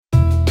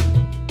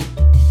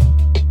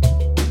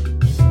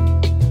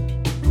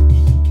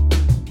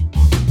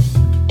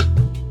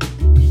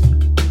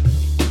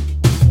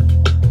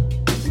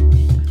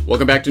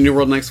welcome back to New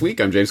World Next Week.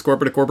 I'm James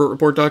Corbett at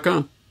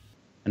CorbettReport.com.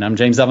 And I'm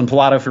James Evan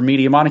Pilato for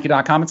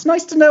MediaMonarchy.com. It's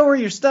nice to know where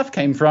your stuff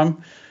came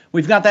from.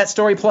 We've got that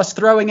story plus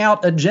throwing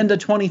out Agenda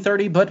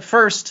 2030. But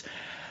first,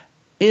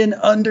 in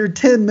under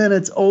 10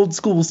 minutes, old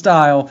school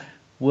style,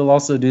 we'll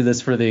also do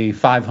this for the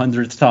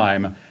 500th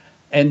time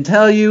and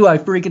tell you I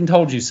freaking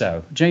told you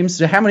so. James,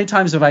 how many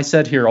times have I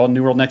said here on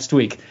New World Next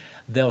Week,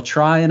 they'll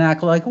try and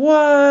act like,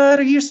 what?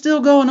 Are you still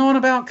going on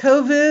about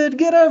COVID?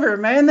 Get over it,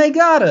 man. They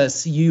got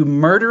us. You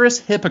murderous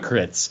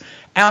hypocrites.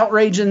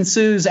 Outrage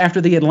ensues after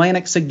The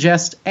Atlantic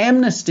suggests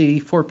amnesty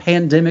for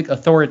pandemic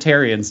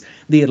authoritarians.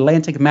 The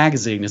Atlantic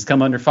magazine has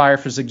come under fire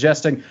for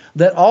suggesting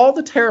that all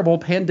the terrible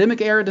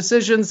pandemic-era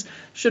decisions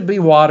should be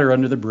water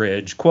under the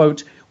bridge.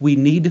 Quote, we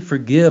need to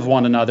forgive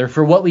one another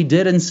for what we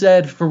did and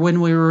said for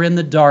when we were in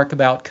the dark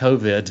about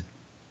COVID.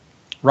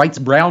 Writes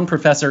Brown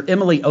professor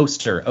Emily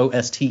Oster,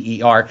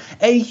 O-S-T-E-R,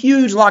 a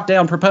huge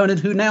lockdown proponent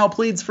who now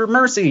pleads for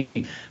mercy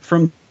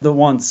from the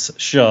once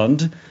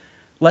shunned.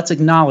 Let's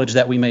acknowledge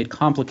that we made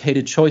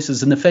complicated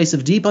choices in the face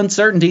of deep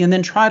uncertainty and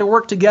then try to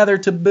work together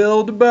to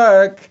build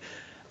back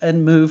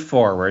and move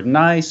forward.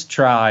 Nice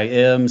try,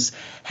 Ems.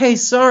 Hey,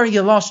 sorry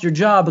you lost your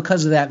job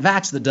because of that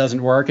vax that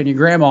doesn't work and your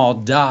grandma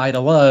died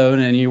alone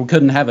and you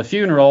couldn't have a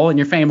funeral and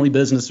your family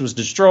business was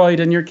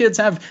destroyed and your kids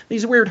have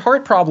these weird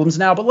heart problems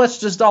now, but let's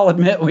just all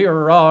admit we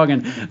were wrong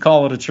and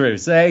call it a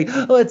truce, eh?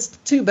 Well, it's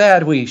too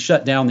bad we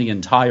shut down the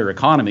entire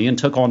economy and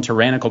took on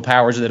tyrannical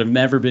powers that have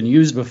never been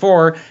used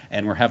before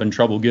and we're having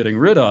trouble getting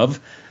rid of.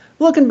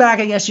 Looking back,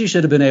 I guess you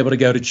should have been able to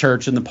go to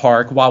church in the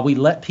park while we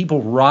let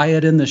people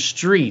riot in the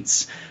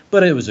streets.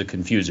 But it was a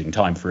confusing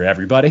time for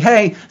everybody.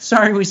 Hey,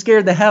 sorry we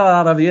scared the hell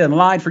out of you and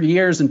lied for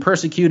years and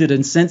persecuted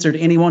and censored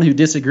anyone who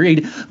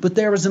disagreed. But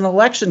there was an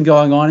election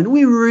going on and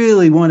we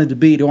really wanted to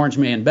beat Orange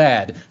Man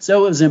bad.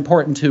 So it was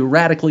important to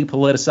radically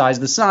politicize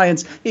the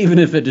science, even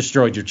if it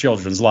destroyed your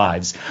children's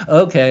lives.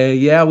 Okay,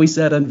 yeah, we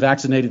said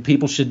unvaccinated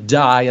people should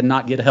die and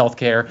not get health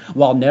care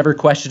while never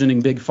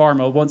questioning Big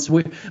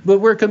Pharma but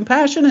we're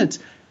compassionate.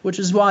 Which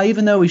is why,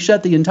 even though we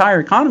shut the entire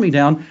economy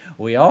down,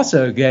 we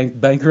also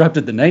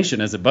bankrupted the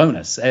nation as a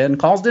bonus and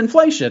caused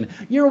inflation.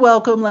 You're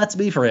welcome. Let's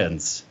be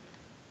friends.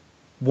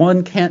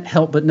 One can't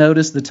help but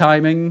notice the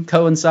timing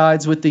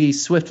coincides with the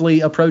swiftly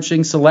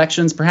approaching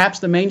selections, perhaps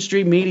the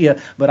mainstream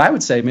media, but I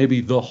would say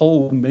maybe the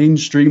whole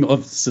mainstream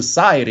of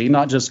society,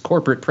 not just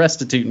corporate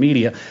prostitute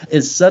media,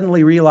 is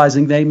suddenly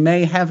realizing they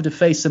may have to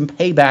face some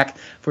payback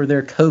for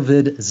their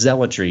COVID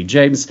zealotry.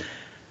 James,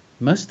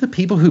 most of the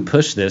people who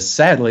push this,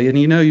 sadly, and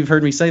you know you've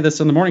heard me say this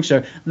on the morning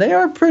show, they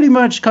are pretty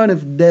much kind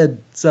of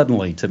dead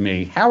suddenly to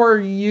me. How are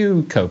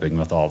you coping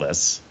with all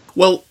this?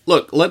 Well,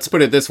 look, let's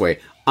put it this way.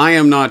 I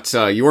am not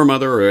your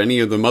mother or any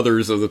of the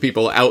mothers of the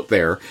people out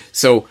there.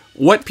 So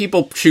what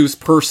people choose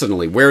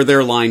personally, where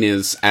their line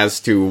is as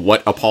to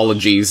what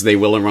apologies they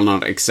will or will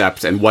not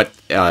accept and what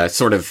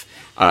sort of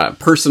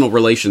personal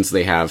relations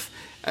they have,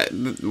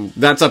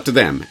 that's up to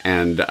them,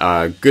 and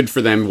good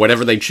for them,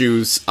 whatever they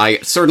choose. I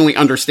certainly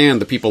understand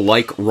the people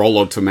like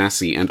Rollo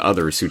Tomasi and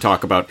others who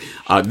talk about,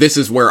 this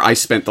is where I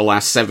spent the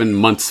last 7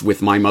 months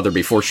with my mother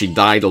before she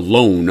died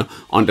alone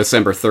on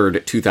December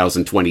 3rd,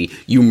 2020.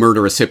 You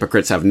murderous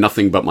hypocrites have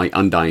nothing but my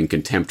undying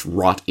contempt.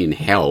 Rot in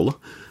hell.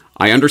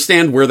 I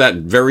understand where that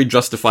very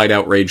justified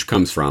outrage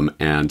comes from,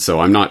 and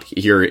so I'm not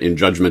here in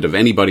judgment of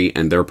anybody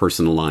and their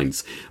personal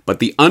lines. But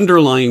the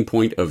underlying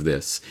point of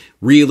this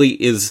really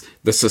is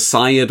the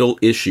societal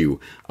issue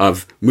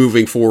of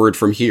moving forward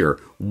from here.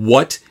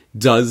 What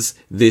does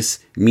this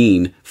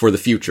mean for the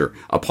future?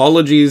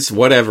 Apologies,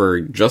 whatever,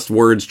 just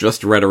words,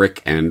 just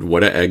rhetoric, and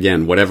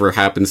whatever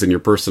happens in your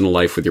personal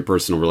life with your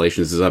personal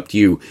relations is up to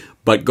you.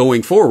 But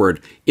going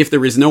forward, if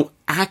there is no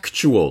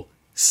actual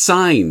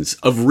signs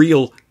of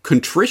real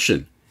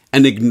contrition,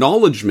 an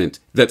acknowledgement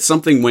that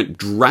something went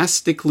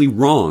drastically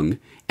wrong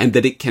and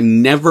that it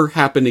can never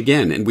happen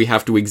again, and we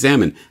have to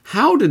examine,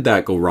 how did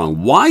that go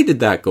wrong? Why did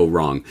that go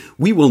wrong?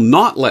 We will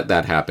not let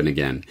that happen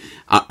again.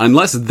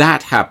 Unless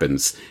that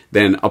happens,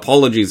 then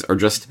apologies are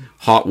just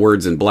hot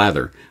words and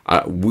blather.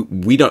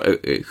 We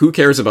don't. Who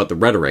cares about the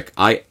rhetoric?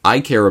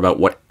 I care about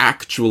what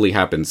actually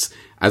happens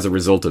as a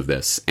result of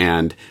this,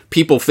 and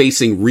people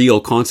facing real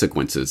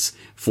consequences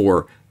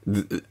for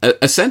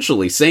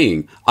essentially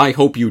saying, I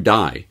hope you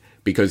die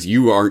because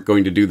you aren't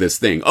going to do this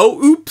thing.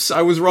 Oh, oops,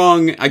 I was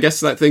wrong. I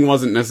guess that thing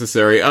wasn't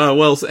necessary.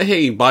 Well,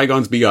 hey,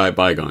 bygones be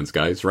bygones,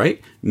 guys,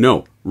 right?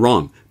 No,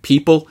 wrong.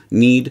 People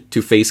need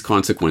to face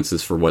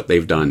consequences for what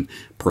they've done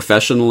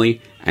professionally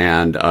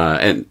and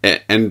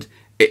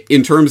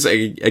in terms,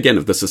 again,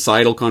 of the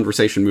societal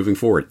conversation moving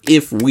forward.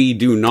 If we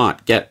do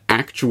not get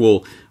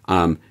actual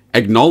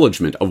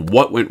acknowledgement of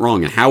what went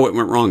wrong and how it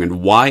went wrong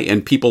and why,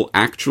 and people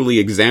actually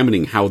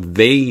examining how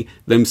they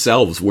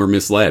themselves were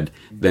misled,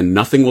 then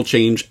nothing will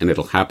change and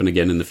it'll happen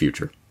again in the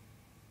future.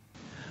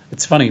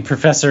 It's funny,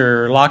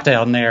 Professor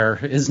Lockdown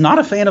there is not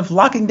a fan of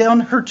locking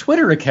down her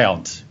Twitter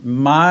account.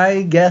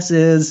 My guess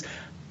is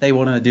they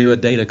want to do a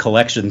data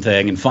collection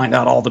thing and find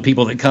out all the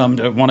people that come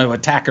to want to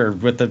attack her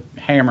with the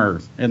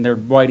hammer in their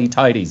whitey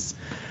tighties.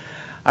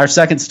 Our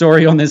second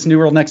story on this New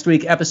World Next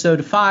Week,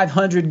 episode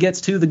 500, gets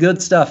to the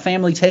good stuff.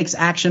 Family takes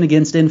action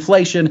against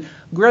inflation,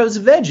 grows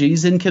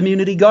veggies in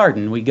community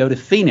garden. We go to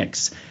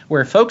Phoenix,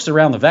 where folks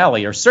around the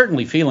valley are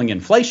certainly feeling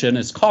inflation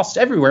as costs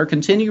everywhere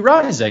continue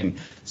rising.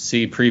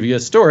 See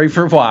previous story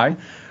for why.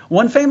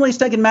 One family is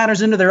taking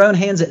matters into their own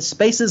hands at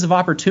Spaces of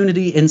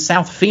Opportunity in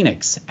South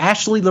Phoenix.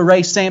 Ashley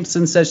LeRae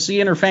Sampson says she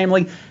and her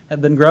family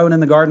have been growing in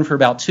the garden for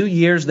about 2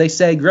 years. They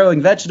say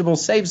growing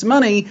vegetables saves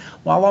money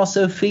while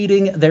also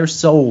feeding their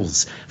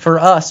souls. For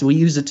us, we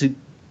use it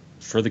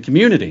for the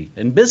community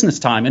and business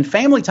time and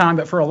family time,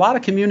 but for a lot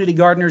of community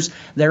gardeners,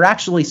 they're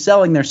actually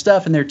selling their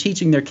stuff and they're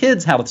teaching their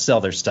kids how to sell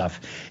their stuff.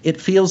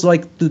 It feels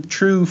like the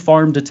true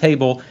farm to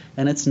table,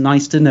 and it's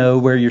nice to know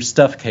where your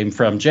stuff came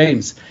from.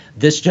 James,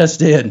 this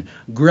just in.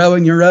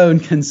 Growing your own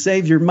can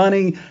save your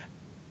money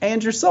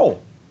and your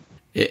soul.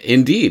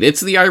 Indeed.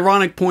 It's the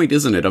ironic point,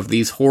 isn't it, of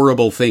these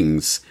horrible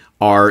things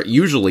are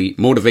usually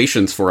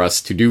motivations for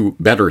us to do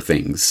better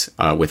things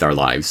with our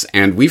lives.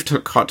 And we've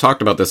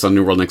talked about this on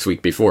New World Next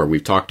Week before.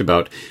 We've talked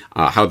about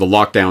how the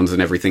lockdowns and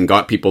everything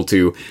got people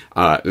to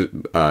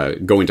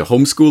go into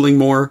homeschooling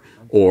more,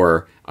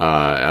 or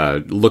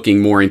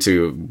looking more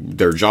into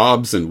their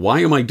jobs and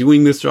why am I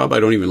doing this job? I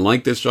don't even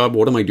like this job.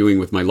 What am I doing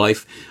with my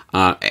life?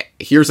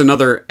 Here's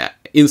another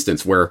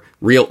instance where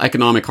real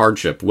economic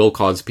hardship will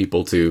cause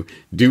people to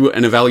do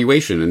an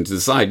evaluation and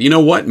decide, you know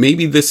what,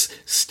 maybe this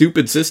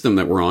stupid system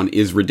that we're on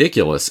is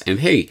ridiculous. And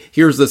hey,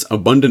 here's this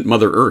abundant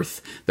Mother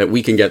Earth that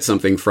we can get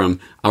something from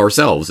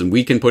ourselves, and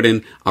we can put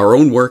in our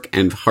own work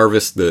and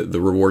harvest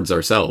the rewards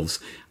ourselves.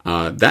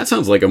 That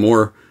sounds like a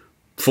more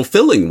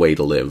fulfilling way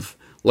to live,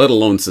 let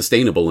alone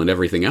sustainable and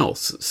everything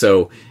else.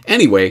 So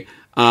anyway,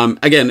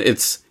 again,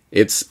 it's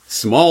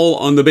small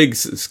on the big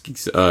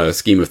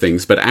scheme of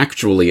things, but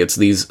actually it's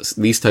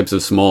these types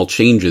of small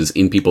changes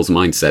in people's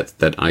mindset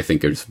that I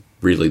think is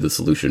really the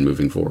solution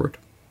moving forward.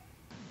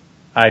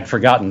 I'd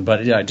forgotten,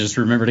 but I just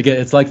remembered again.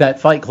 It's like that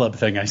Fight Club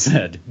thing I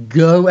said.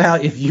 Go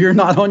out. If you're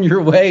not on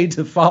your way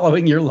to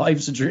following your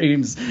life's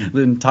dreams,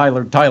 then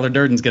Tyler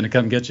Durden's going to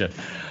come get you.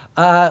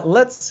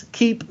 Let's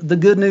keep the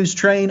good news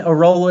train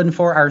a-rolling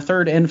for our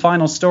third and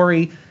final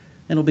story.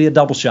 It'll be a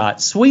double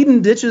shot.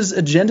 Sweden ditches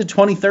Agenda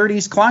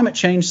 2030's climate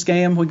change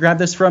scam. We grabbed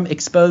this from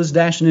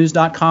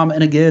expose-news.com.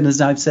 And again, as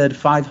I've said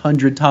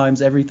 500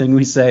 times, everything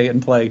we say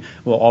and play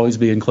will always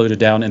be included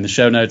down in the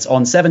show notes.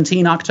 On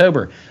 17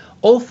 October,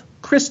 Ulf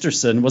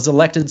Kristersson was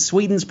elected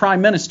Sweden's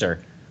prime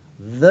minister.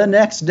 The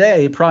next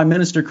day, Prime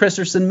Minister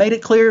Kristersson made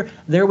it clear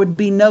there would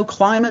be no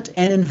climate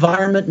and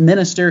environment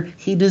minister.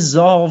 He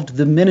dissolved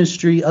the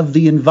Ministry of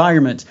the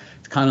Environment.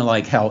 It's kind of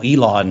like how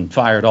Elon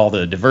fired all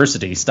the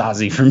diversity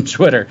Stasi from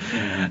Twitter.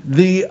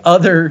 The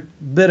other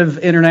bit of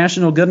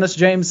international goodness,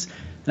 James,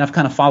 and I've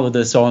kind of followed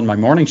this on my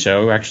morning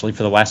show, actually,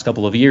 for the last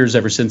couple of years,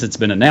 ever since it's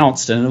been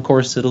announced. And, of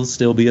course, it'll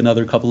still be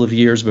another couple of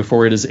years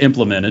before it is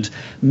implemented.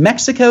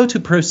 Mexico to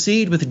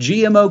proceed with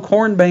GMO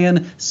corn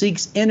ban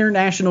seeks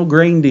international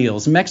grain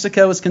deals.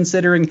 Mexico is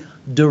considering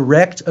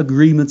direct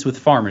agreements with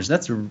farmers.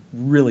 That's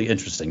really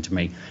interesting to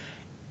me.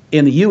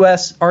 In the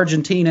U.S.,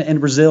 Argentina, and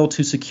Brazil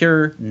to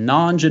secure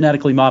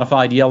non-genetically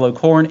modified yellow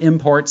corn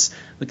imports,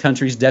 the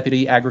country's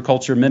deputy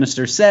agriculture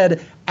minister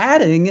said,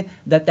 adding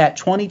that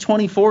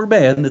 2024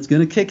 ban that's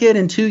going to kick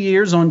in 2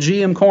 years on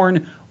GM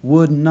corn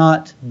would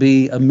not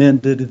be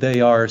amended.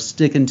 They are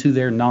sticking to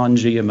their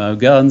non-GMO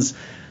guns.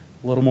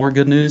 A little more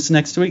good news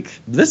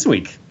this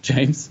week,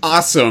 James.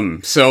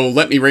 Awesome. So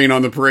let me rain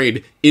on the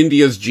parade.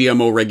 India's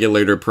GMO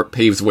regulator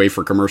paves way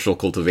for commercial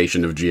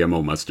cultivation of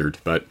GMO mustard,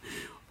 but...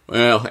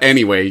 well,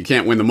 anyway, you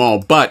can't win them all.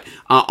 But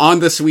on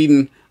the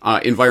Sweden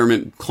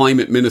environment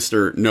climate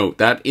minister note,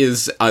 that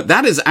is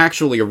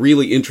actually a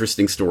really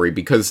interesting story,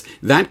 because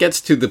that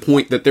gets to the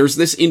point that there's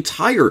this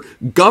entire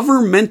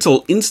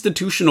governmental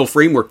institutional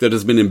framework that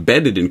has been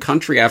embedded in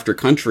country after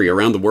country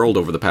around the world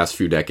over the past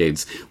few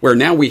decades, where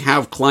now we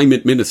have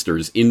climate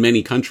ministers in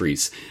many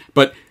countries.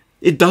 But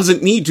it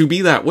doesn't need to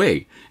be that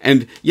way.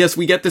 And yes,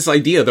 we get this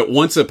idea that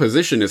once a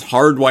position is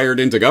hardwired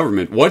into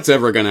government, what's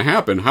ever going to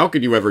happen? How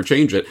could you ever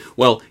change it?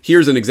 Well,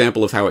 here's an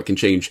example of how it can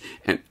change.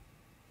 And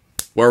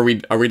are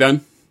we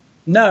done?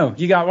 No,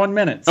 you got 1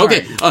 minute.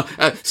 Sorry.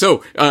 Okay.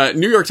 So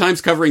New York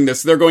Times covering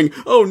this, they're going,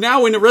 oh,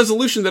 now in a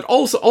resolution that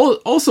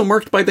also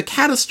marked by the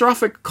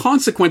catastrophic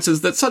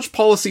consequences that such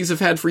policies have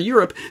had for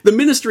Europe, the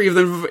Ministry of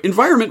the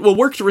Environment will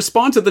work to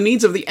respond to the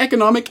needs of the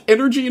economic,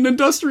 energy, and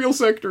industrial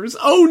sectors.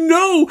 Oh,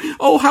 no.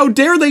 Oh, how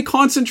dare they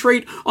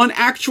concentrate on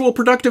actual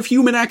productive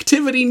human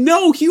activity?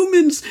 No,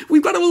 humans,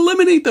 we've got to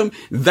eliminate them.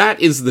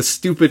 That is the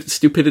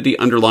stupidity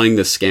underlying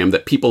this scam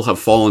that people have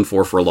fallen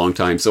for a long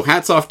time. So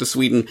hats off to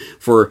Sweden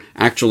for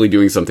actually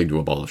doing something to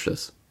abolish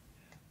this.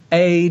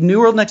 A New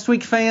World Next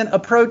Week fan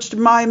approached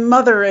my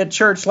mother at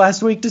church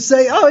last week to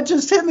say, oh, it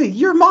just hit me,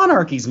 you're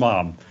Monarchy's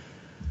mom.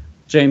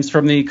 James,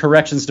 from the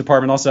corrections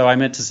department, also, I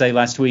meant to say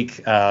last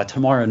week,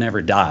 tomorrow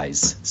never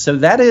dies. So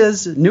that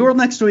is New World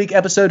Next Week,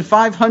 episode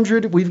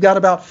 500. We've got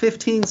about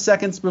 15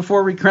 seconds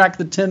before we crack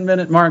the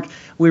 10-minute mark.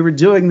 We were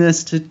doing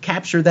this to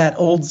capture that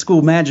old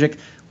school magic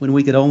when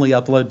we could only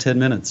upload 10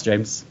 minutes,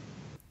 James.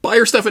 Buy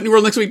your stuff at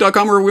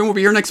newworldnextweek.com, or we won't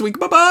be here next week.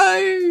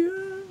 Bye-bye!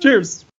 Cheers!